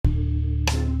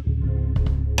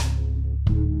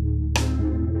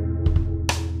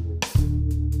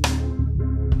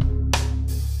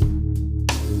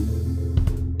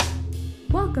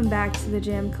welcome back to the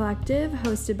Jam Collective,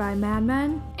 hosted by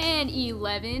Madmen and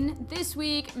 11. This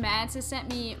week, Mads has sent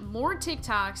me more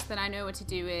TikToks than I know what to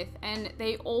do with, and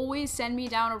they always send me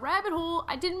down a rabbit hole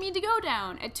I didn't mean to go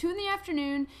down at 2 in the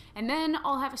afternoon, and then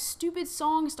I'll have a stupid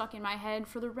song stuck in my head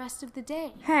for the rest of the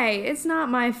day. Hey, it's not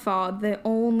my fault. The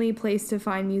only place to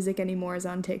find music anymore is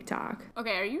on TikTok.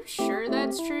 Okay, are you sure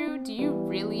that's true? Do you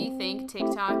really think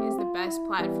TikTok is the best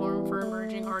platform for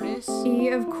emerging artists?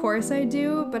 Of course I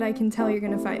do, but I can tell you're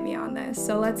gonna fight me on this,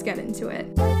 so let's get into it.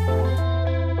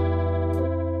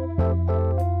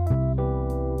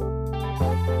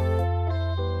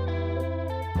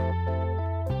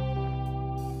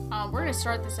 We're gonna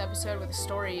start this episode with a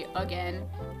story again,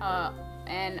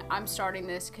 and I'm starting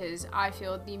this because I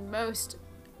feel the most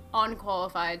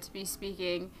unqualified to be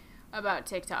speaking about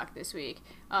TikTok this week.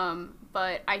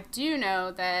 But I do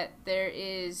know that there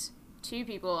is 2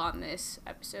 people on this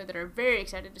episode that are very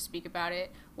excited to speak about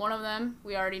it. One of them,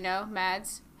 we already know,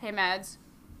 Mads. Hey, Mads.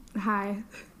 Hi.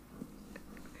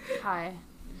 Hi.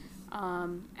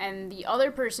 And the other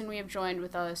person we have joined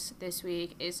with us this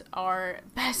week is our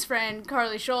best friend,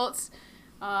 Carly Schultz,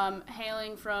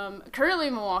 hailing from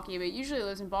currently Milwaukee, but usually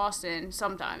lives in Boston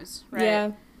sometimes, right?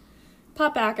 Yeah.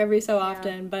 Pop back every so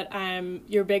often, but I'm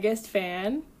your biggest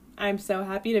fan. I'm so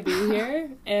happy to be here,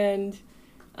 and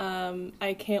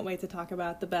I can't wait to talk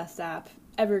about the best app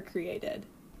ever created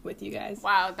with you guys.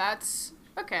 Wow, that's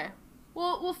okay.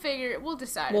 We'll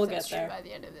decide We'll if that's get there true by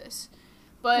the end of this.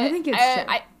 But I think it's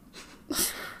true.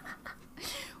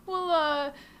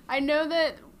 Well, I know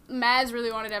that Mads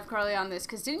really wanted to have Carly on this,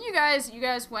 because didn't you guys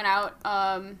went out,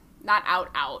 not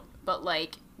out, but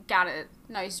like got a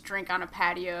nice drink on a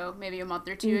patio maybe a month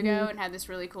or 2 ago and had this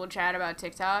really cool chat about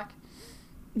TikTok?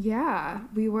 Yeah,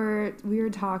 we were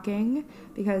talking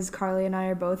because Carly and I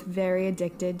are both very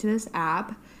addicted to this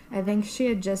app. I think she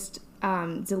had just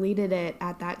deleted it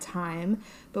at that time,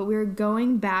 but we were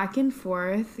going back and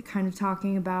forth kind of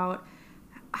talking about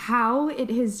how it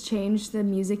has changed the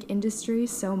music industry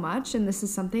so much, and this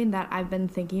is something that I've been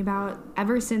thinking about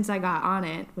ever since I got on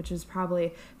it, which was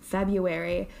probably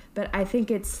February, but I think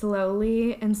it's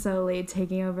slowly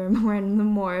taking over more and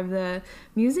more of the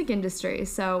music industry.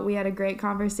 So we had a great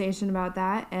conversation about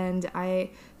that, and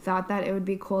I thought that it would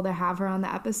be cool to have her on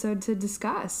the episode to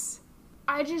discuss.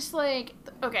 I just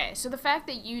okay, so the fact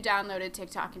that you downloaded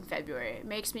TikTok in February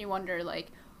makes me wonder,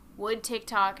 would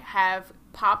TikTok have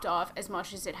popped off as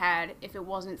much as it had if it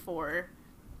wasn't for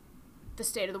the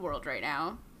state of the world right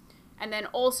now? And then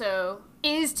also,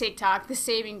 is TikTok the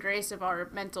saving grace of our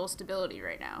mental stability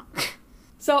right now?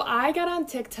 So I got on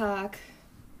TikTok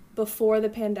before the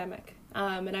pandemic,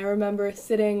 and I remember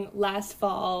sitting last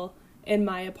fall in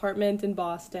my apartment in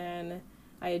Boston.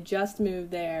 I had just moved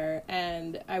there,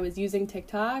 and I was using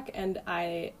TikTok, and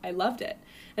I loved it.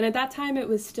 And at that time, it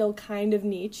was still kind of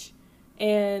niche,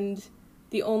 and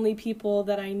the only people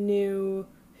that I knew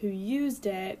who used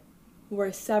it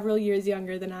were several years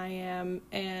younger than I am,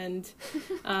 and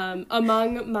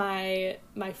among my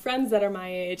friends that are my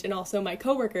age, and also my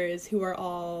coworkers who are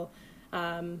all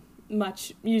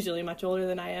usually much older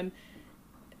than I am,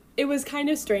 it was kind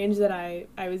of strange that I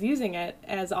was using it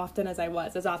as often as I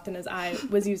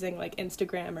was using like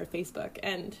Instagram or Facebook.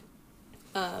 And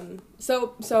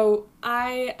so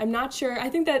I'm not sure. I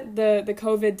think that the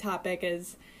COVID topic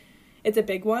it's a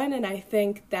big one, and I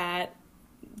think that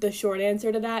the short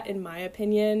answer to that, in my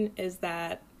opinion, is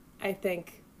that I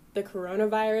think the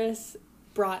coronavirus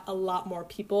brought a lot more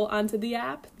people onto the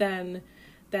app than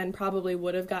probably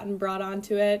would have gotten brought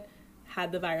onto it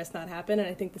had the virus not happened. And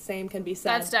I think the same can be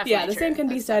said. That's definitely the true. same can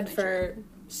be That's said definitely for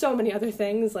so many other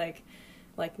things like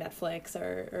Netflix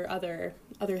or other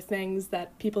things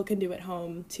that people can do at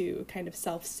home to kind of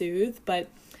self-soothe. But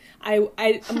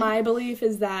my belief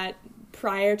is that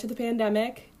prior to the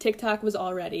pandemic, TikTok was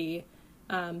already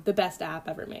the best app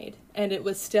ever made, and it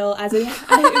was still as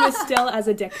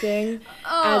addicting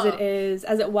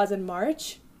as it was in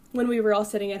March when we were all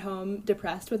sitting at home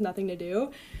depressed with nothing to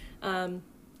do.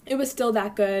 It was still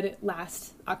that good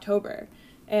last October,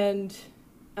 and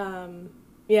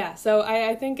so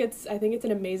I think it's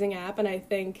an amazing app, and I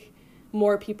think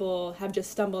more people have just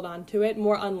stumbled onto it.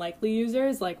 More unlikely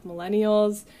users like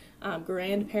millennials,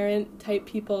 grandparent type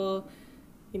people,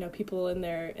 people in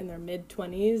their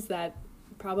mid-20s that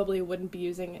probably wouldn't be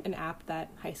using an app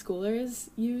that high schoolers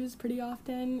use pretty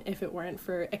often if it weren't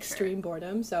for extreme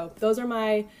boredom. So that's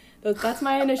my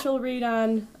initial read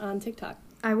on TikTok.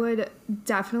 I would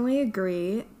definitely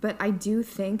agree, but I do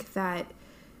think that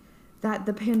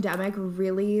the pandemic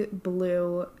really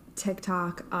blew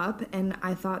TikTok up, and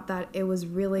I thought that it was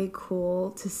really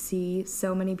cool to see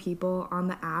so many people on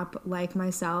the app like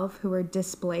myself who were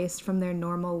displaced from their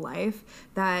normal life,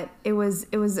 that it was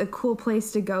a cool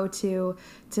place to go to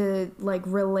like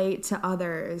relate to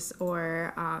others,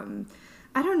 or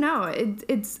I don't know.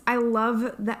 I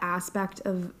love the aspect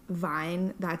of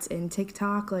Vine that's in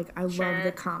TikTok. Like, I love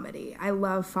the comedy. I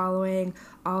love following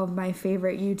all of my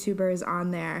favorite YouTubers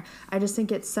on there. I just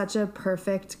think it's such a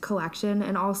perfect collection.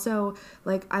 And also,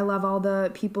 like, I love all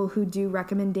the people who do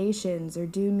recommendations or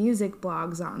do music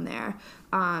blogs on there.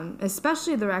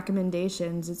 Especially the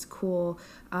recommendations. It's cool.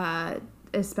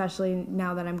 Especially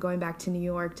now that I'm going back to New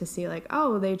York to see, like,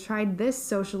 oh, they tried this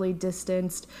socially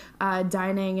distanced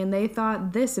dining and they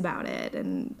thought this about it.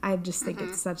 And I just think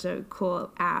it's such a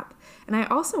cool app. And I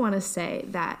also want to say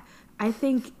that I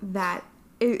think that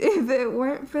if it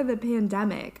weren't for the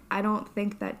pandemic, I don't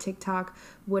think that TikTok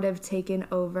would have taken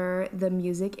over the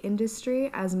music industry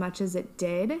as much as it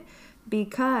did,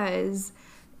 because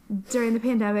during the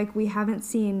pandemic, we haven't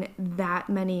seen that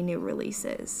many new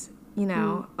releases. You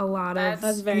know, a lot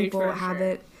of people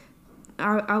haven't,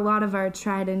 a lot of our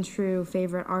tried and true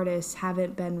favorite artists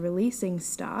haven't been releasing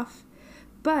stuff,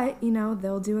 but, you know,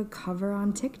 they'll do a cover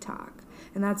on TikTok.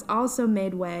 And that's also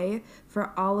made way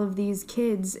for all of these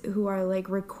kids who are, like,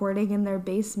 recording in their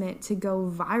basement to go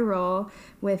viral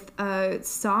with a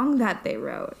song that they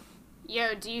wrote.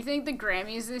 Yo, do you think the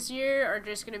Grammys this year are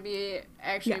just going to be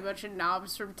actually a bunch of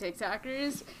knobs from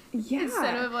TikTokers? Yeah.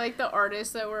 Instead of, like, the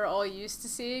artists that we're all used to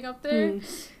seeing up there?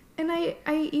 And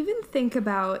I even think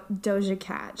about Doja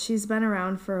Cat. She's been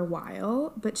around for a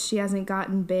while, but she hasn't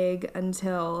gotten big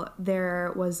until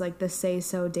there was, like, the Say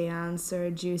So dance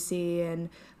or Juicy, and,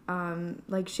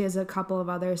 like, she has a couple of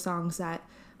other songs that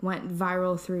went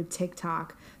viral through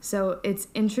TikTok. So it's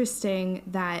interesting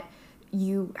that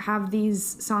you have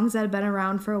these songs that have been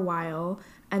around for a while,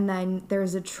 and then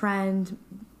there's a trend,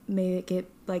 make it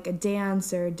like a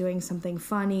dance or doing something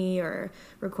funny or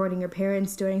recording your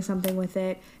parents doing something with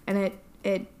it, and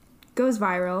it goes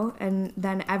viral, and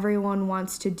then everyone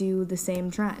wants to do the same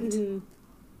trend.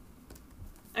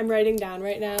 I'm writing down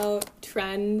right now,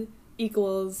 trend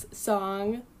equals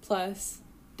song plus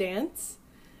dance.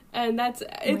 And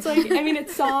it's like, I mean,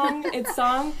 it's song.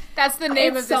 That's the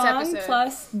name of this episode. Song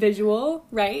plus visual,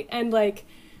 right? And, like,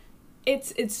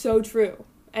 it's so true.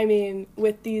 I mean,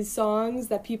 with these songs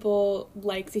that people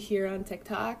like to hear on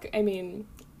TikTok, I mean,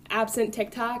 absent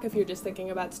TikTok, if you're just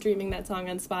thinking about streaming that song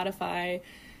on Spotify,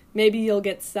 maybe you'll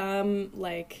get some,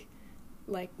 like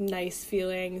nice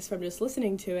feelings from just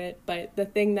listening to it. But the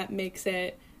thing that makes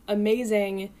it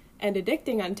amazing and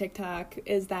addicting on TikTok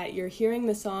is that you're hearing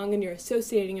the song and you're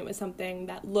associating it with something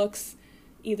that looks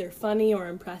either funny or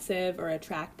impressive or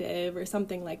attractive or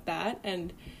something like that.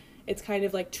 And it's kind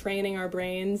of like training our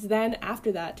brains then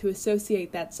after that to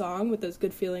associate that song with those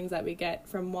good feelings that we get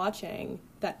from watching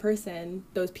that person,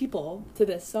 those people, to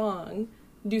this song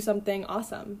do something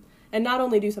awesome. And not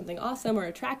only do something awesome or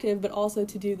attractive, but also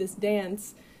to do this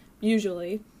dance,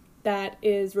 usually, that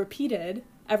is repeated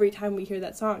every time we hear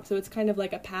that song. So it's kind of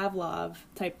like a Pavlov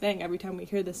type thing. Every time we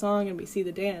hear the song and we see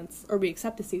the dance, or we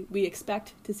expect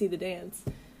to see the dance,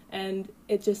 and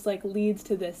it just, like, leads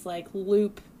to this, like,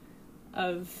 loop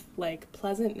of, like,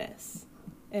 pleasantness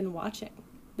in watching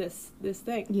this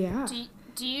thing. Yeah.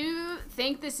 Do you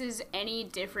think this is any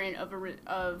different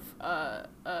of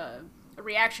a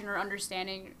reaction or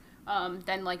understanding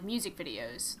than, like, music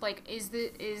videos? Like,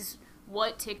 is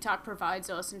what TikTok provides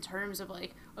us in terms of,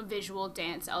 like, a visual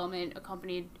dance element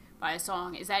accompanied by a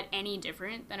song, is that any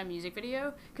different than a music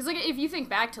video? Because, like, if you think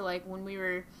back to, like, when we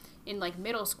were in, like,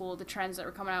 middle school, the trends that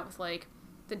were coming out with, like,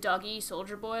 the Dougie,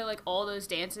 Soulja Boy, like, all those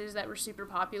dances that were super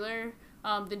popular,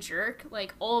 the Jerk,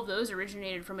 like, all of those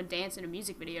originated from a dance in a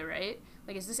music video, right?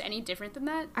 Like, is this any different than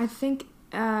that? I think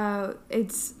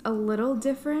it's a little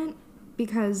different,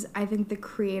 because I think the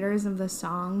creators of the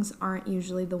songs aren't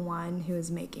usually the one who is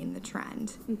making the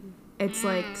trend. It's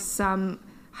like some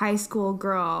high school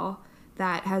girl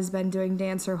that has been doing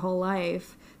dance her whole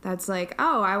life that's like,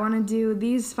 oh, I want to do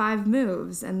these 5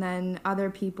 moves, and then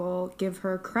other people give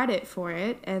her credit for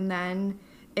it, and then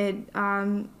it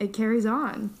carries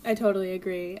on. I totally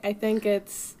agree. I think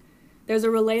there's a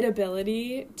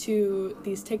relatability to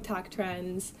these TikTok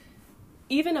trends,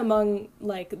 even among,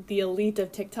 like, the elite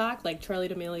of TikTok, like Charli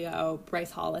D'Amelio,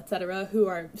 Bryce Hall, etc., who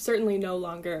are certainly no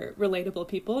longer relatable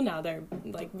people. Now they're,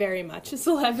 like, very much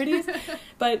celebrities.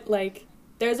 But, like,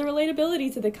 there's a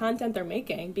relatability to the content they're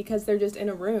making because they're just in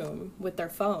a room with their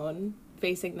phone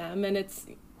facing them. And it's,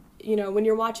 you know, when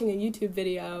you're watching a YouTube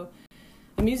video,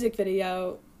 a music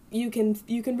video, you can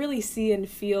really see and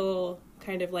feel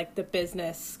kind of like the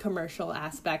business commercial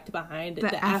aspect behind it, The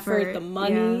the effort, the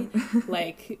money, yeah.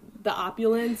 like the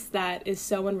opulence that is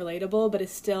so unrelatable but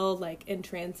is still like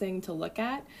entrancing to look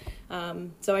at.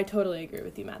 So I totally agree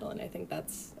with you, Madeline. I think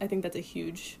that's a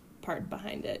huge part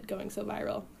behind it going so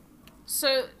viral.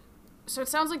 So it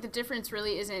sounds like the difference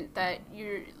really isn't that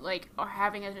you're like are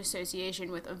having an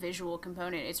association with a visual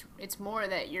component. It's more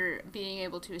that you're being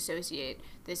able to associate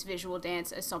this visual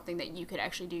dance as something that you could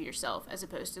actually do yourself, as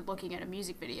opposed to looking at a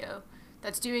music video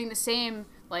that's doing the same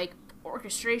like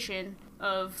orchestration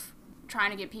of trying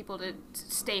to get people to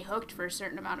stay hooked for a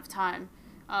certain amount of time.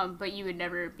 But you would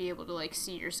never be able to like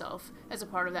see yourself as a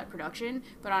part of that production.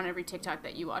 But on every TikTok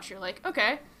that you watch, you're like,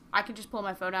 okay, I can just pull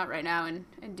my phone out right now and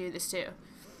do this too.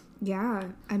 Yeah,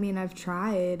 I mean, I've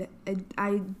tried.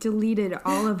 I deleted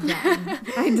all of them.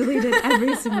 I deleted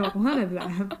every single one of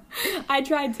them. I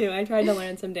tried to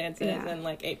learn some dances Yeah. in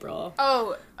like April.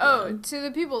 Oh, to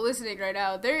the people listening right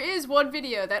now, there is one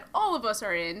video that all of us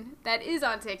are in that is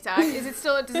on TikTok. Does it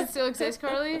still exist,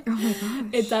 Carly? Oh my gosh.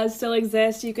 It does still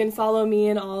exist. You can follow me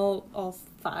in all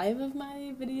 5 of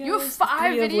my videos. You have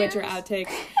 5 3 of which are videos?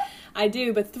 outtakes. I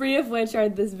do, but 3 of which are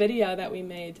this video that we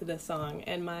made to this song.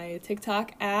 And my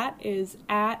TikTok is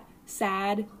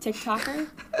sad TikToker.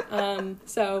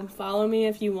 So follow me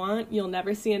if you want. You'll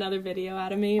never see another video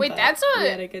out of me. Wait, but we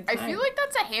had a I good time. feel like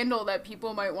that's a handle that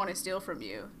people might want to steal from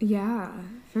you. Yeah,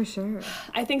 for sure.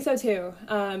 I think so too.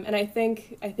 And I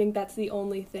think that's the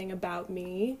only thing about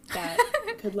me that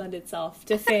could lend itself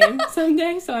to fame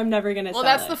someday. So I'm never gonna. Well,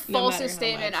 sell that's it, the no matter falsest how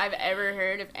statement much. I've ever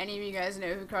heard. If any of you guys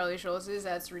know who Carly Schultz is,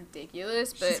 that's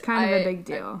ridiculous. But It's kind of a big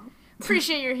deal. I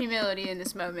appreciate your humility in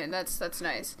this moment. That's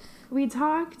nice. We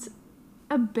talked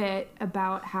a bit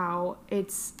about how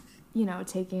it's,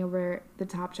 taking over the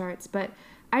top charts, but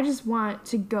I just want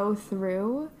to go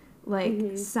through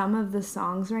some of the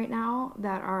songs right now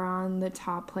that are on the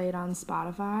top played on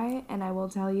Spotify, and I will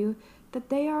tell you that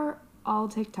they are all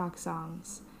TikTok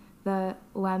songs. The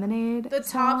Lemonade The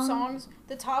top songs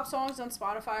on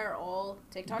Spotify are all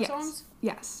TikTok songs?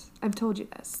 Yes, I've told you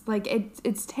this. Like,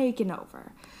 it's taken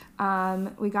over.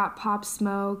 We got Pop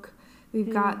Smoke.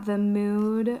 We've got The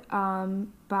Mood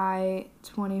by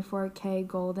 24K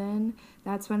Golden.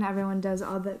 That's when everyone does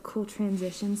all the cool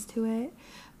transitions to it.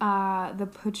 The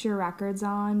Put Your Records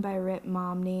On by Rip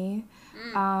Momney.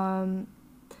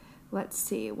 Let's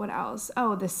see, what else?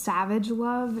 Oh, the Savage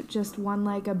Love just won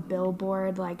like a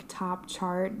Billboard like top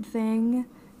chart thing.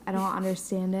 I don't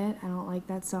understand it. I don't like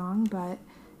that song, but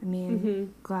I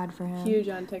mean, glad for him. Huge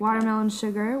on TikTok. Watermelon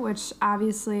Sugar, which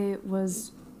obviously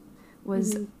was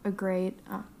a great,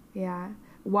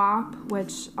 WAP,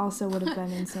 which also would have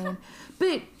been insane.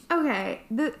 But okay,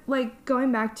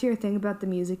 going back to your thing about the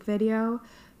music video,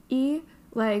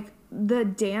 the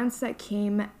dance that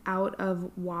came out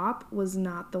of WAP was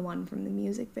not the one from the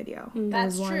music video.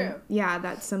 That's There was true.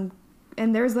 Yeah,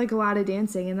 and there's like a lot of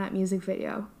dancing in that music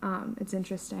video. It's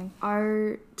interesting.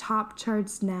 Our top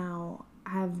charts now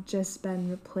have just been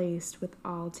replaced with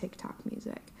all TikTok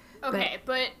music. Okay,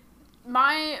 but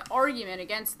my argument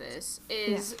against this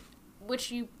is,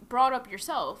 which you brought up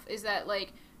yourself, is that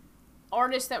like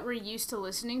artists that we're used to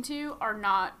listening to are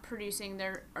not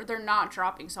they're not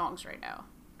dropping songs right now.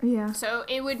 Yeah. So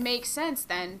it would make sense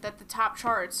then that the top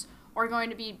charts are going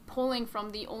to be pulling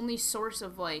from the only source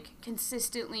of like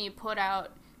consistently put out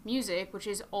music, which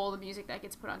is all the music that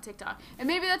gets put on TikTok. And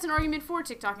maybe that's an argument for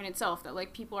TikTok in itself, that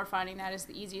like people are finding that as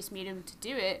the easiest medium to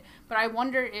do it. But I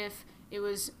wonder if it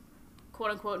was quote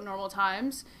unquote normal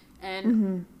times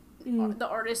and the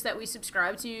artists that we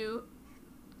subscribe to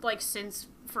like since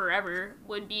forever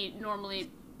would be normally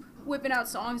whipping out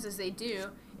songs as they do,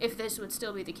 if this would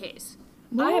still be the case.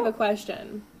 I have a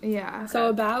question. Yeah.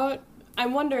 So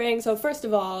I'm wondering, so first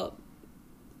of all,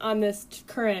 on this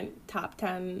current top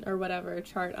 10 or whatever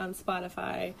chart on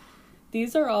Spotify,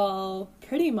 these are all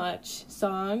pretty much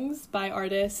songs by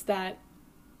artists that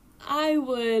I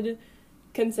would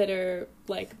consider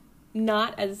like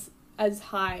not as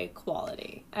high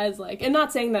quality as like, and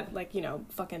not saying that like,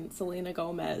 fucking Selena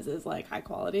Gomez is like high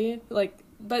quality, like,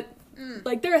 but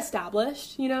like they're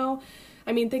established,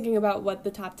 I mean, thinking about what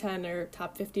the top 10 or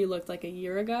top 50 looked like a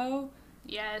year ago,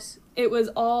 Yes. it was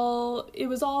all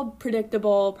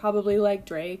predictable, probably like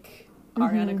Drake,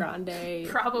 Ariana Grande,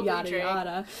 Probably yada Drake.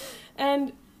 yada.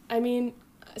 And I mean,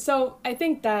 so I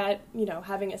think that,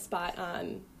 having a spot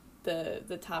on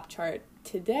the top chart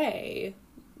today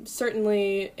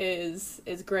certainly is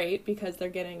great because they're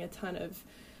getting a ton of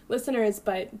listeners,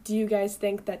 but do you guys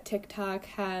think that TikTok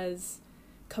has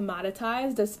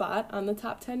commoditized a spot on the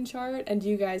top 10 chart, and do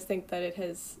you guys think that it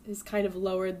has kind of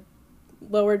lowered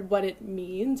what it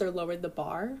means or lowered the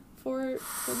bar for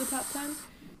the top 10.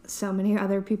 So many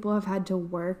other people have had to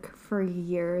work for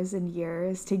years and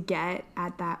years to get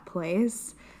at that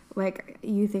place. Like,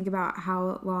 you think about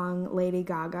how long Lady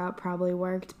Gaga probably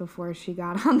worked before she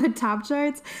got on the top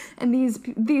charts, and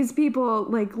these people,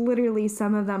 like, literally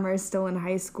some of them are still in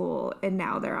high school and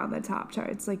now they're on the top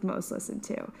charts, like most listened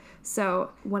to.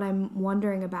 So what I'm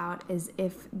wondering about is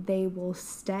if they will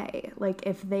stay, like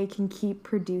if they can keep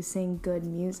producing good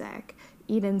music.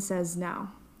 Eden says no.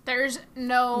 There's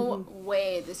no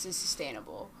way this is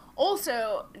sustainable.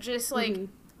 Also, just like,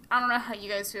 I don't know how you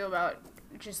guys feel about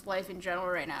just life in general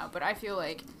right now, but I feel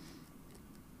like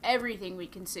everything we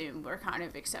consume we're kind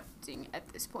of accepting at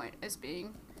this point as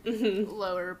being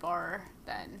lower bar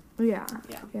than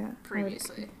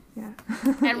previously. Yeah.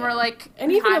 And we're like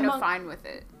and kind of fine with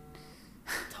it.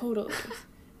 Totally.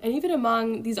 And even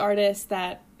among these artists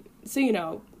that, so you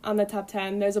know, on the top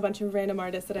 10, there's a bunch of random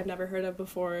artists that I've never heard of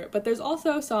before, but there's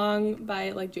also a song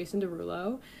by like Jason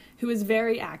Derulo, who is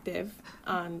very active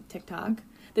on TikTok,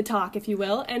 the talk, if you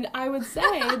will, and I would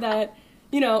say that,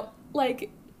 you know,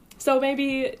 like, so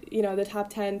maybe, you know, the top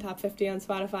 10, top 50 on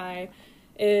Spotify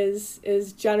is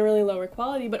generally lower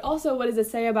quality, but also what does it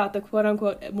say about the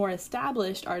quote-unquote more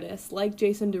established artists like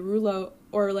Jason Derulo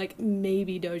or like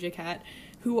maybe Doja Cat,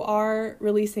 who are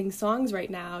releasing songs right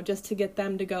now just to get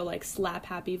them to go like slap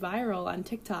happy viral on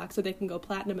TikTok so they can go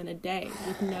platinum in a day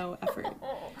with no effort.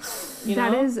 You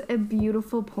know? That is a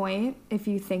beautiful point if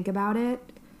you think about it.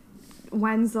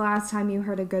 When's the last time you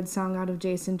heard a good song out of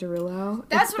Jason Derulo?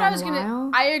 That's what I was gonna.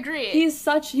 I agree. He's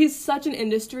such an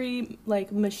industry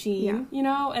like machine, you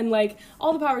know, and like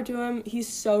all the power to him. He's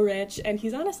so rich, and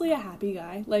he's honestly a happy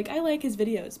guy. Like I like his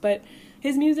videos, but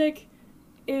his music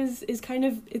is kind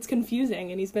of, it's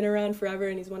confusing, and he's been around forever,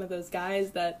 and he's one of those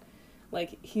guys that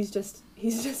like he's just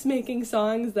making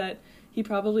songs that he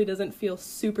probably doesn't feel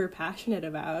super passionate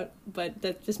about, but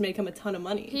that just make him a ton of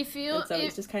money.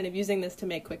 He's just kind of using this to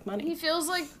make quick money. He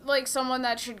feels like someone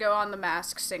that should go on The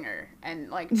Masked Singer and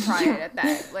like try it at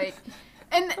that. Like,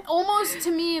 and almost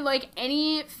to me, like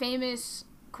any famous,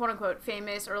 quote unquote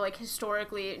famous or like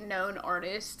historically known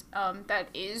artist that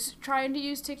is trying to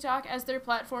use TikTok as their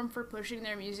platform for pushing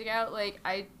their music out, like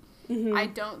I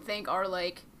don't think are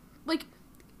like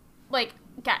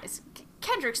guys.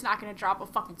 Kendrick's not gonna drop a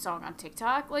fucking song on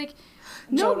TikTok. Like,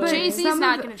 no, but Jay-Z's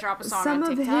not gonna drop a song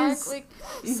on TikTok.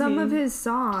 Some of his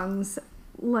songs,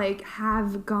 like,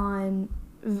 have gone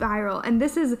viral, and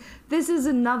this is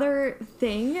another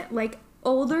thing. Like,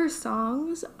 older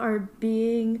songs are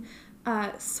being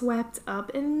swept up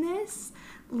in this.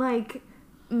 Like,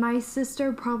 my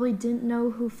sister probably didn't know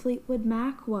who Fleetwood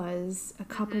Mac was a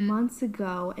couple months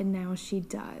ago, and now she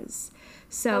does.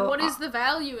 So, but what is the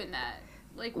value in that?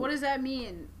 Like, what does that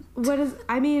mean?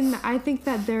 I think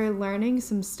that they're learning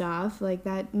some stuff. Like,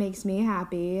 that makes me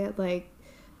happy. Like,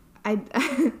 But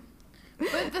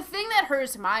the thing that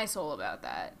hurts my soul about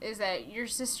that is that your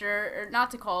sister, or not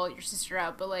to call your sister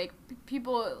out, but, like,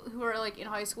 people who are, like, in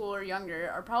high school or younger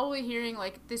are probably hearing,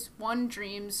 like, this one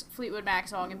Dreams Fleetwood Mac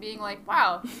song and being like,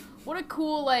 wow, what a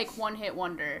cool, like, one-hit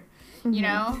wonder, you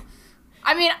know?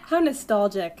 I mean, how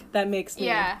nostalgic that makes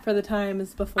me for the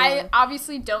times before. I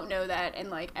obviously don't know that,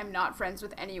 and like I'm not friends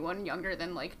with anyone younger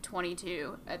than like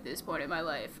 22 at this point in my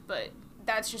life, but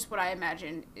that's just what I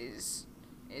imagine is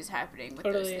happening with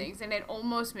those things, and it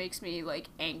almost makes me like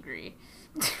angry.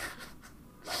 I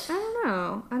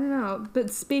don't know.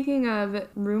 But speaking of,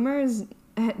 Rumors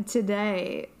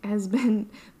today has been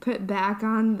put back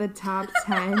on the top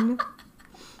 10.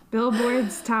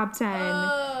 Billboard's top 10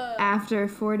 after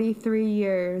 43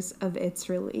 years of its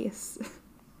release.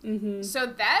 So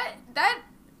that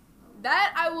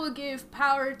I will give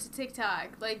power to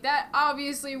TikTok. Like, that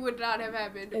obviously would not have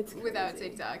happened without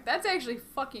TikTok. That's actually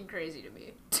fucking crazy to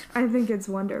me. I think it's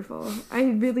wonderful. I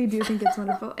really do think it's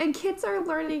wonderful. And kids are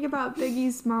learning about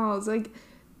Biggie Smalls. Like,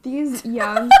 these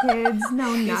young kids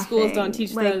know nothing. These schools don't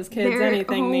teach those kids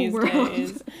anything these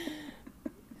days.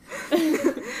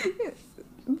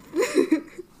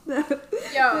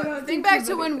 Yo, think back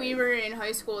to when we were in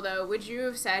high school, though. Would you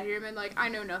have sat here and been like, I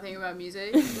know nothing about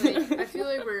music? Like, I feel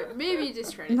like we're maybe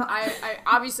discrediting. No. I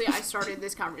obviously I started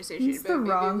this conversation, it's but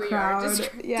maybe we crowd. Are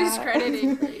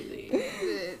discrediting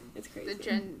the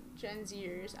Gen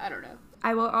Zers. I don't know.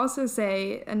 I will also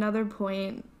say another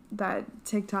point that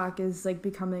TikTok is like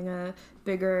becoming a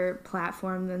bigger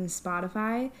platform than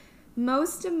Spotify.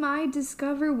 Most of my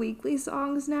Discover Weekly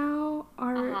songs now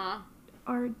are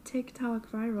TikTok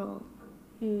viral.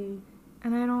 And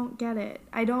I don't get it.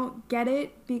 I don't get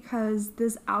it because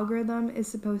this algorithm is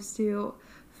supposed to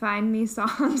find me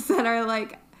songs that are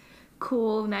like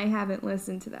cool, and I haven't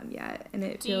listened to them yet, and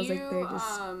it feels like they're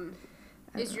just.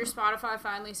 Is your Spotify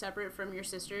finally separate from your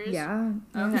sister's? Yeah.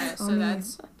 Okay, so me.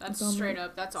 that's all straight me.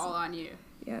 up. That's all on you.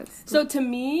 Yeah. So to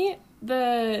me,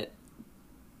 the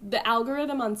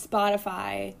algorithm on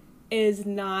Spotify is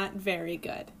not very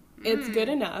good. It's good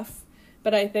enough,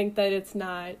 but I think that it's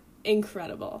not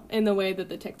incredible in the way that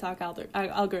the TikTok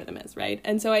algorithm is, right?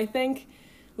 And so I think,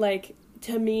 like,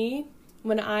 to me,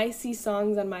 when I see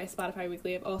songs on my Spotify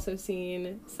Weekly, I've also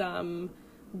seen some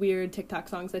weird TikTok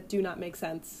songs that do not make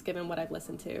sense given what I've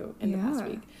listened to in the past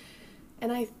week.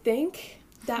 And I think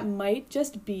that might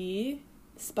just be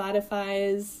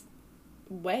Spotify's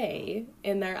way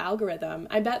in their algorithm.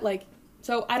 I bet, like,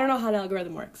 so I don't know how an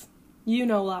algorithm works. You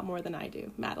know a lot more than I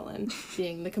do, Madeline,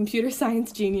 being the computer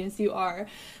science genius you are.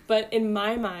 But in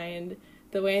my mind,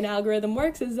 the way an algorithm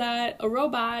works is that a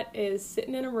robot is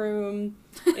sitting in a room,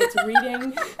 it's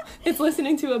reading, it's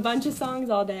listening to a bunch of songs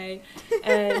all day,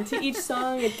 and to each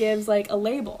song it gives, like, a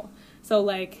label. So,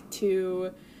 like,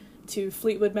 to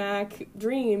Fleetwood Mac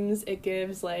Dreams, it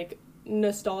gives, like,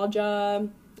 nostalgia,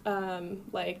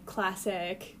 like,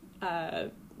 classic,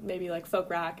 maybe, like, folk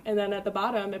rock, and then at the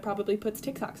bottom it probably puts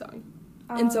TikTok song.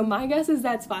 And so my guess is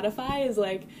that Spotify is,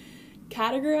 like,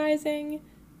 categorizing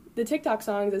the TikTok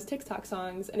songs as TikTok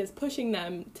songs and is pushing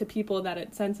them to people that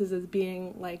it senses as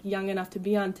being, like, young enough to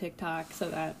be on TikTok so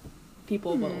that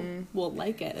people will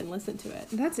like it and listen to it.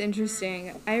 That's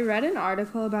interesting. I read an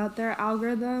article about their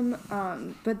algorithm,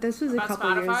 but this was a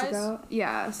couple years ago.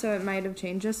 Yeah, so it might have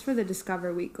changed just for the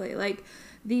Discover Weekly. Like,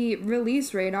 the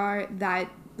release radar, that,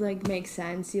 like, makes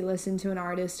sense. You listen to an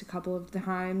artist a couple of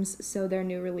times, so their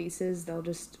new releases, they'll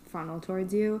just funnel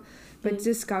towards you. But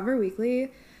Discover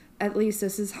Weekly, at least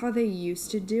this is how they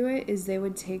used to do it, is they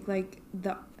would take, like,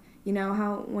 you know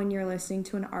how when you're listening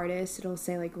to an artist, it'll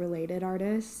say, like, related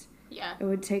artist? Yeah. It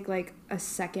would take, like, a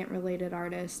second related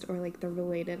artist or, like, the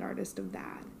related artist of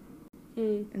that.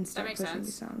 And start pushing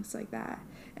songs like that.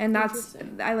 And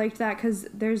I liked that because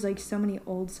there's, like, so many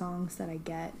old songs that I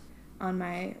get on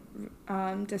my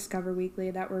Discover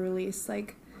Weekly that were released,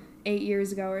 like, 8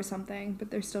 years ago or something, but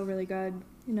they're still really good,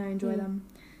 and I enjoy them.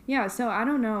 Yeah, so I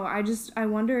don't know. I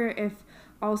wonder if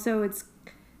also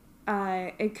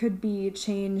it could be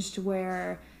changed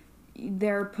where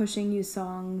they're pushing you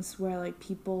songs where, like,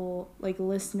 people, like,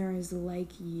 listeners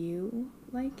like you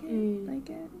like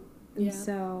it. And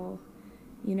so,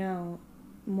 you know,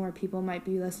 more people might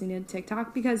be listening to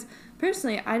TikTok, because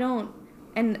personally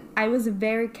and I was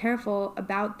very careful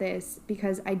about this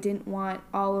because I didn't want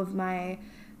all of my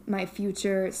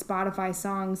future Spotify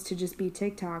songs to just be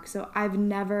TikTok. So I've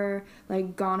never,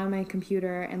 like, gone on my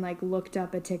computer and, like, looked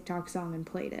up a TikTok song and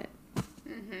played it.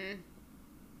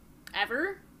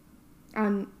 Ever?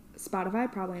 On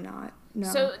Spotify? Probably not. No.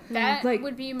 So that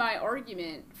would be my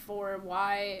argument for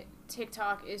why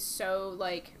TikTok is so,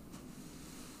 like,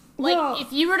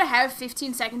 if you were to have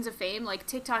 15 seconds of fame, like,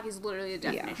 TikTok is literally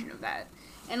the definition of that.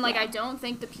 And, like, I don't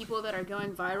think the people that are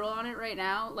going viral on it right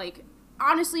now, like,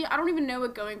 honestly, I don't even know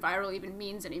what going viral even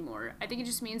means anymore. I think it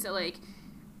just means that, like,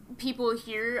 people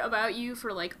hear about you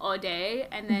for, like, a day,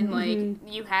 and then,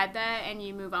 like, you had that, and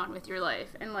you move on with your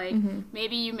life. And, like,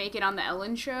 maybe you make it on the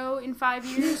Ellen Show in 5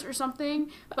 years or something,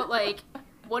 but, like,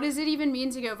 what does it even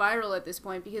mean to go viral at this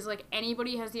point? Because, like,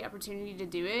 anybody has the opportunity to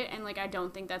do it, and, like, I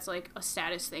don't think that's, like, a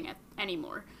status thing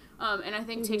anymore. And I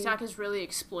think TikTok has really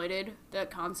exploited the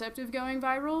concept of going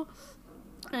viral.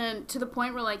 And to the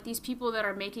point where, like, these people that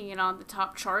are making it on the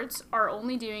top charts are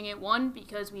only doing it, one,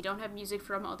 because we don't have music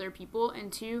from other people,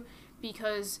 and two,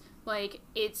 because, like,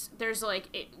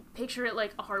 picture it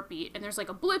like a heartbeat, and there's, like,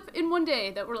 a blip in one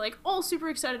day that we're, like, all super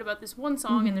excited about this one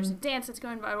song, and there's a dance that's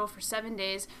going viral for 7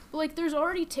 days, but, like, there's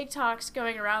already TikToks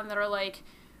going around that are, like,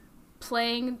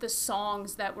 playing the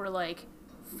songs that were, like,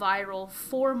 viral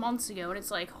 4 months ago, and it's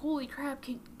like, holy crap,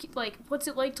 like, what's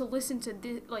it like to listen to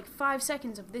this, like, 5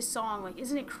 seconds of this song? Like,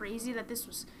 isn't it crazy that this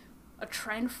was a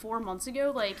trend 4 months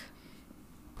ago? Like,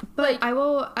 but I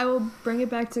will bring it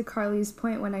back to Carly's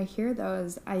point. When I hear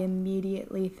those, I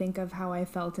immediately think of how I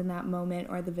felt in that moment,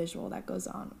 or the visual that goes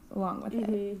on along with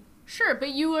it. Sure, but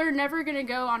you are never gonna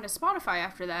go onto Spotify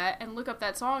after that and look up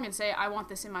that song and say, I want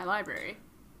this in my library.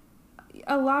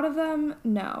 A lot of them,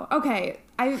 no. Okay,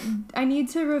 I need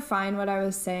to refine what I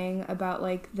was saying about,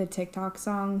 like, the TikTok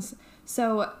songs.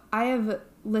 So I have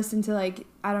listened to, like,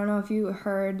 I don't know if you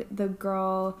heard the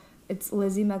girl, it's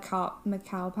Lizzie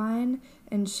McAlpine,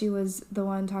 and she was the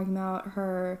one talking about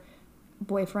her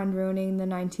boyfriend ruining the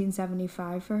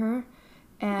 1975 for her.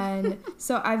 And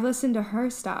so I've listened to her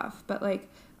stuff, but, like,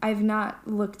 I've not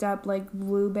looked up, like,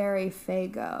 Blueberry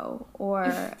Faygo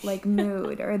or, like,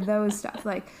 Mood or those stuff.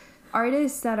 Like,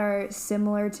 artists that are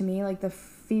similar to me, like the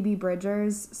Phoebe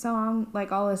Bridgers song,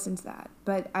 like I'll listen to that,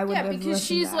 but I wouldn't have because listened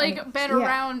she's to like that. been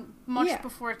around much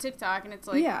before TikTok, and it's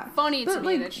like funny to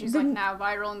me that she's like now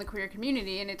viral in the queer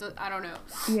community, and it's I don't know.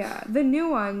 Yeah, the new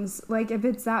ones, like if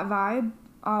it's that vibe,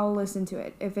 I'll listen to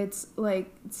it. If it's like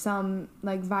some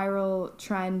like viral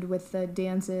trend with the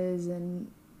dances and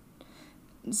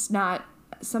it's not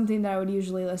something that I would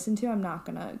usually listen to, I'm not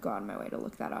gonna go out of my way to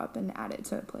look that up and add it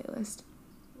to a playlist.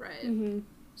 Right. Mm-hmm.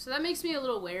 So that makes me a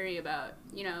little wary about,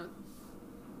 you know,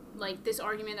 like this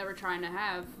argument that we're trying to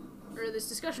have, or this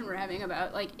discussion we're having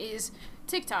about, like, is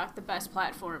TikTok the best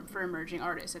platform for emerging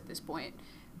artists at this point?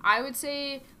 I would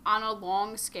say on a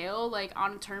long scale, like,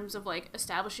 on terms of, like,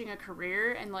 establishing a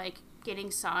career and, like,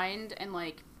 getting signed and,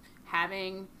 like,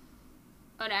 having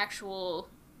an actual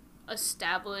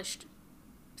established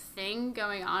thing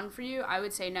going on for you, I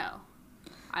would say no.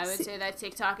 I would say that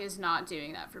TikTok is not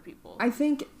doing that for people. I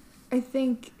think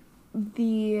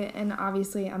and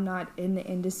obviously I'm not in the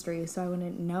industry, so I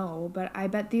wouldn't know, but I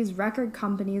bet these record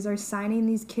companies are signing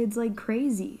these kids like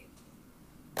crazy.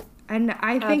 And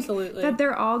I think that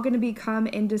they're all going to become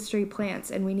industry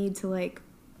plants, and we need to, like,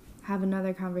 have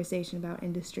another conversation about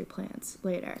industry plants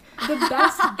later. The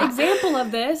best example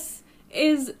of this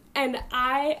is, and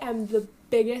I am the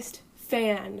biggest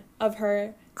fan of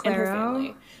her and her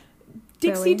family,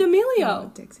 Dixie D'Amelio.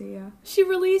 Oh, Dixie, yeah. She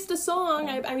released a song.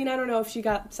 I mean, I don't know if she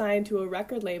got signed to a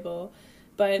record label,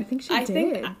 but I think she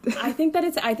did. I think that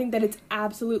it's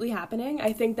absolutely happening.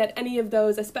 I think that any of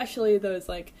those, especially those,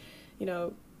 like, you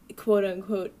know, quote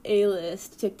unquote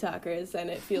A-list TikTokers, and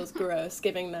it feels gross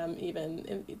giving them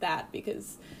even that,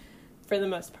 because for the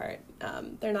most part,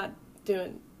 they're not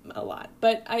doing a lot.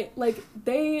 But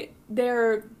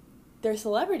they're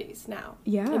celebrities now.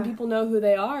 Yeah. And people know who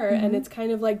they are, and it's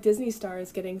kind of like Disney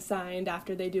stars getting signed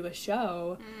after they do a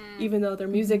show, even though their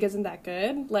music isn't that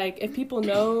good. Like, if people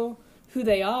know who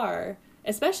they are,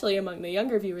 especially among the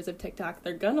younger viewers of TikTok,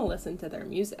 they're gonna listen to their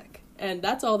music. And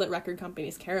that's all that record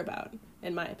companies care about,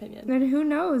 in my opinion. And who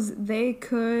knows, they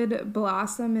could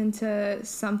blossom into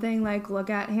something like,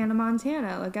 look at Hannah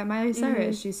Montana, look at Miley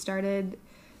Cyrus. She started,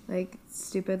 like,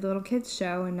 stupid little kids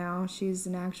show, and now she's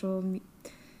an actual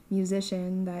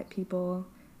musician that people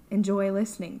enjoy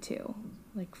listening to,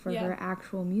 like, for her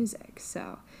actual music.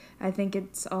 So I think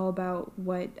it's all about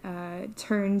what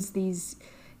turns these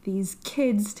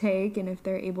kids take, and if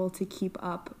they're able to keep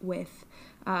up with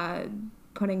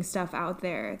putting stuff out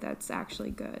there that's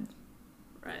actually good.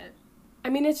 Right. I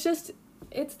mean, it's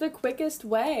the quickest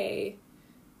way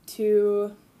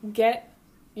to get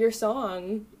your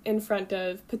song in front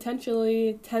of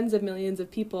potentially tens of millions of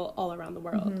people all around the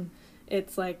world.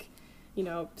 It's like, you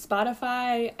know,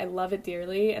 Spotify, I love it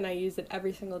dearly, and I use it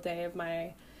every single day of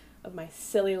my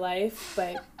silly life,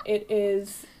 but it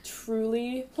is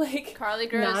truly, like, Carly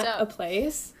grows not up. a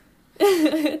place.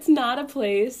 It's not a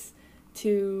place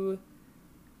to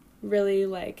really,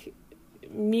 like,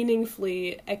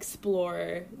 meaningfully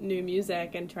explore new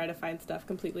music and try to find stuff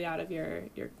completely out of your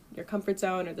comfort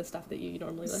zone or the stuff that you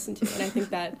normally listen to. And I think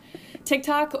that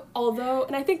TikTok,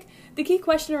 and I think the key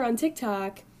question around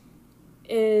TikTok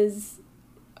is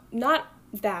not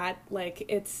that, like,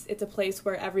 it's a place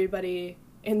where everybody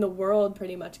in the world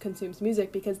pretty much consumes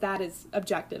music, because that is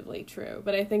objectively true.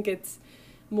 But I think it's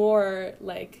more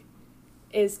like,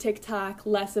 is TikTok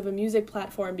less of a music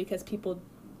platform because people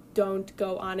don't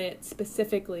go on it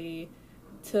specifically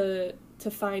to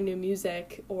find new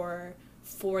music or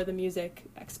for the music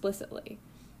explicitly?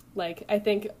 Like, I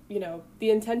think, you know, the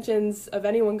intentions of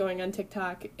anyone going on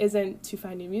TikTok isn't to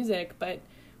find new music, but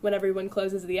when everyone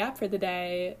closes the app for the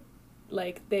day,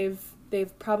 like, they've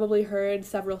probably heard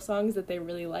several songs that they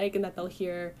really like and that they'll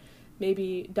hear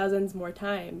maybe dozens more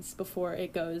times before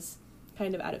it goes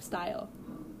kind of out of style.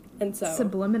 And so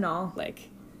subliminal, like,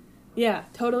 yeah,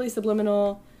 totally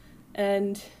subliminal.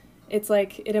 And it's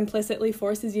like it implicitly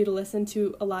forces you to listen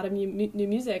to a lot of new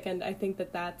music, and I think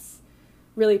that that's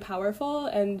really powerful.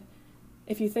 And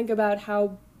if you think about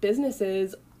how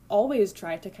businesses always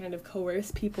try to kind of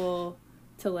coerce people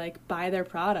to, like, buy their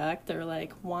product or,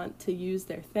 like, want to use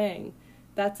their thing,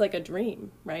 that's like a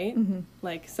dream, right?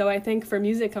 Like, so I think for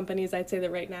music companies, I'd say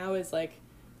that right now is, like,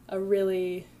 a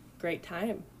really great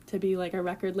time to be, like, a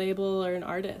record label or an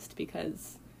artist,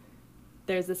 because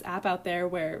there's this app out there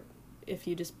where if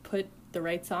you just put the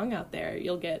right song out there,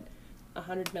 you'll get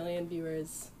 100 million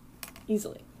viewers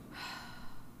easily.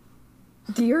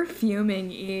 You're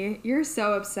fuming, E. You're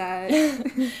so upset.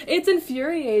 It's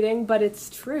infuriating, but it's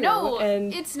true. No,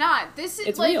 and it's not. This is,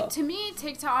 it's like, real. To me,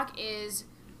 TikTok is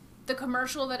the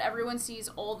commercial that everyone sees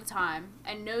all the time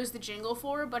and knows the jingle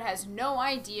for, but has no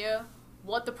idea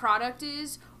what the product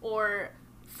is or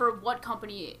for what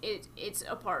company it's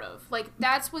a part of. Like,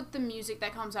 that's what the music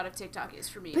that comes out of TikTok is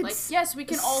for me. But like, yes, we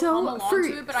can all come along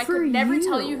to it, but I could never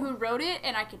tell you who wrote it,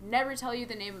 and I could never tell you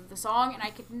the name of the song, and I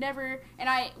could never,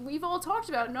 we've all talked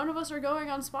about, none of us are going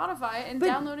on Spotify and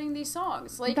downloading these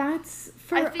songs. Like, that's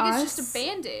for I think us, it's just a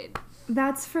Band-Aid.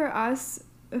 That's for us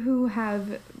who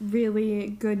have really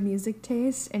good music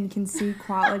taste and can see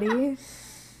quality,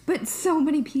 but so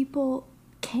many people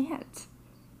can't.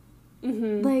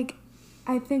 Mm-hmm. Like,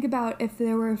 I think about if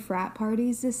there were frat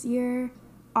parties this year,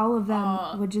 all of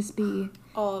them would just be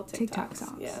all TikTok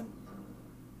songs. Yeah.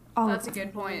 That's a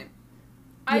good point.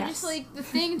 I just, like, the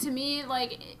thing to me,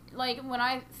 like when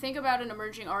I think about an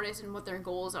emerging artist and what their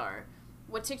goals are,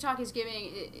 what TikTok is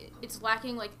giving, it's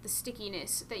lacking, like, the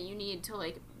stickiness that you need to,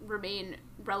 like, remain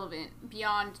relevant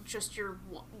beyond just your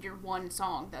one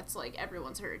song that's, like,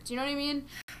 everyone's heard. Do you know what I mean?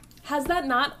 Has that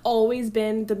not always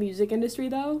been the music industry,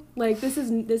 though? Like, this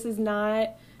is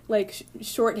not, like,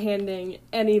 shorthanding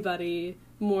anybody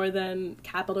more than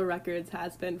Capitol Records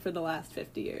has been for the last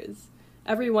 50 years.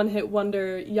 Every one-hit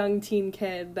wonder young teen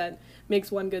kid that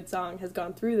makes one good song has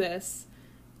gone through this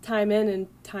time in and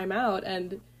time out,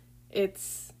 and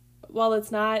while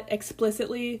it's not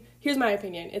explicitly, here's my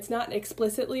opinion, it's not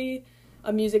explicitly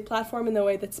a music platform in the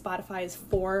way that Spotify is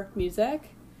for music,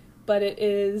 but it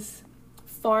is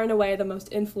far and away the most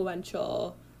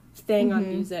influential thing on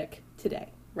music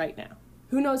today, right now.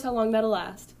 Who knows how long that'll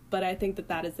last, but I think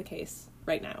that is the case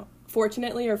right now.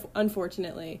 Fortunately or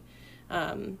unfortunately,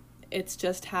 it's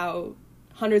just how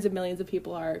hundreds of millions of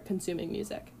people are consuming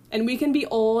music. And we can be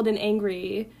old and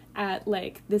angry at,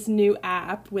 like, this new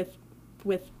app with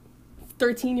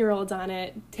 13-year-olds on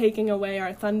it taking away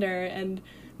our thunder and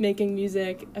making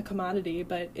music a commodity,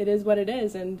 but it is what it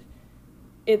is, and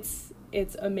it's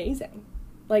amazing.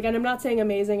 Like, and I'm not saying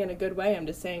amazing in a good way, I'm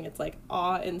just saying it's, like,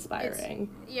 awe-inspiring.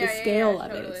 The scale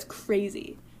of it, it's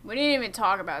crazy. We didn't even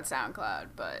talk about SoundCloud,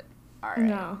 but alright.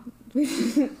 No.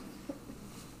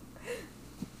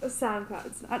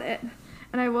 SoundCloud's not it.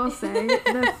 And I will say,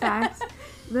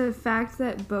 the fact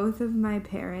that both of my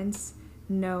parents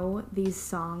know these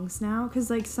songs now, because,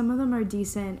 like, some of them are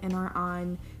decent and are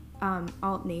on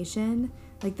Alt Nation.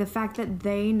 Like, the fact that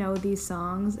they know these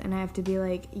songs and I have to be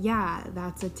like, yeah,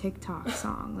 that's a TikTok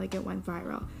song. Like, it went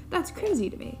viral. That's crazy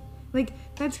to me. Like,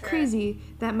 that's crazy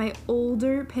that my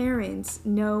older parents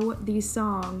know these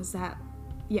songs that,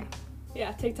 yeah.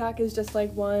 Yeah, TikTok is just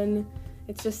like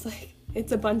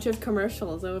it's a bunch of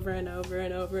commercials over and over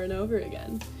and over and over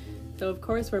again. So, of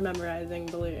course, we're memorizing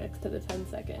the lyrics to the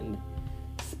 10-second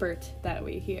spurt that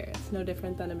we hear. It's no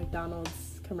different than a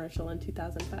McDonald's commercial in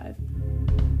 2005.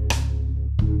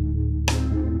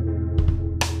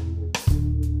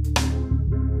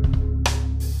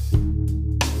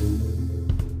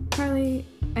 Carly,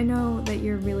 I know that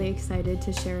you're really excited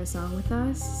to share a song with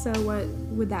us, so what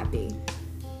would that be?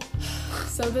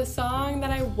 So the song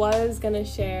that I was gonna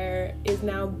share is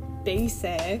now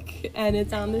basic, and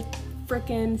it's on the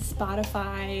frickin'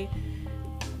 Spotify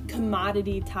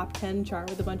commodity top 10 chart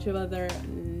with a bunch of other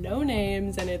no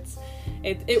names, and it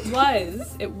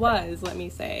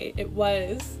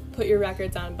was Put Your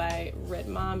Records On by Rit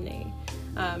Momney.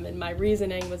 And my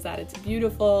reasoning was that it's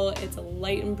beautiful, it's a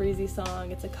light and breezy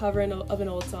song, it's a cover of an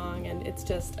old song, and it's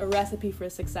just a recipe for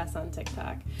success on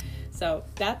TikTok. So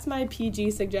that's my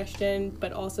PG suggestion,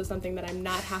 but also something that I'm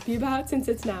not happy about since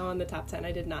it's now on the top 10.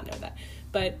 I did not know that.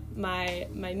 But my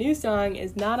new song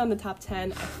is not on the top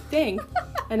 10, I think,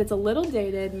 and it's a little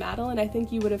dated. Madeline, I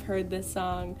think you would have heard this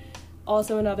song.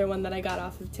 Also another one that I got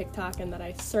off of TikTok and that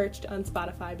I searched on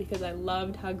Spotify because I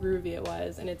loved how groovy it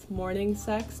was, and it's Morning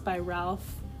Sex by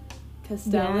Ralph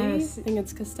Castelli. Yes. I think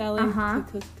it's Castelli.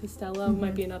 Costello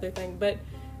might be another thing, but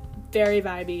very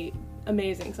vibey,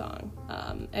 amazing song,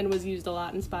 and was used a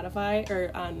lot in Spotify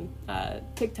or on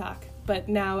TikTok, but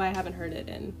now I haven't heard it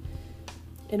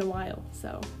in a while,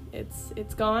 so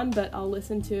it's gone, but I'll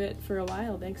listen to it for a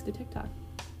while thanks to TikTok.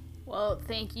 Well,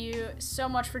 thank you so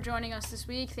much for joining us this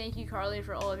week. Thank you, Carly,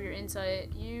 for all of your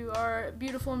insight. You are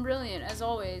beautiful and brilliant, as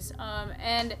always.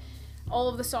 And all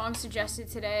of the songs suggested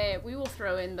today, we will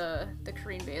throw in the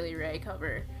Corinne Bailey Rae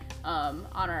cover on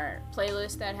our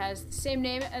playlist that has the same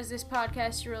name as this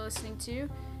podcast you're listening to,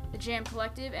 The Jam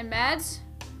Collective. And Mads,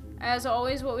 as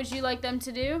always, what would you like them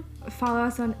to do? Follow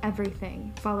us on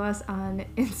everything. Follow us on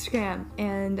Instagram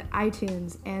and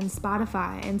iTunes and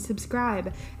Spotify, and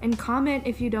subscribe and comment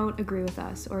if you don't agree with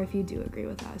us or if you do agree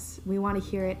with us. We want to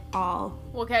hear it all.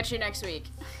 We'll catch you next week.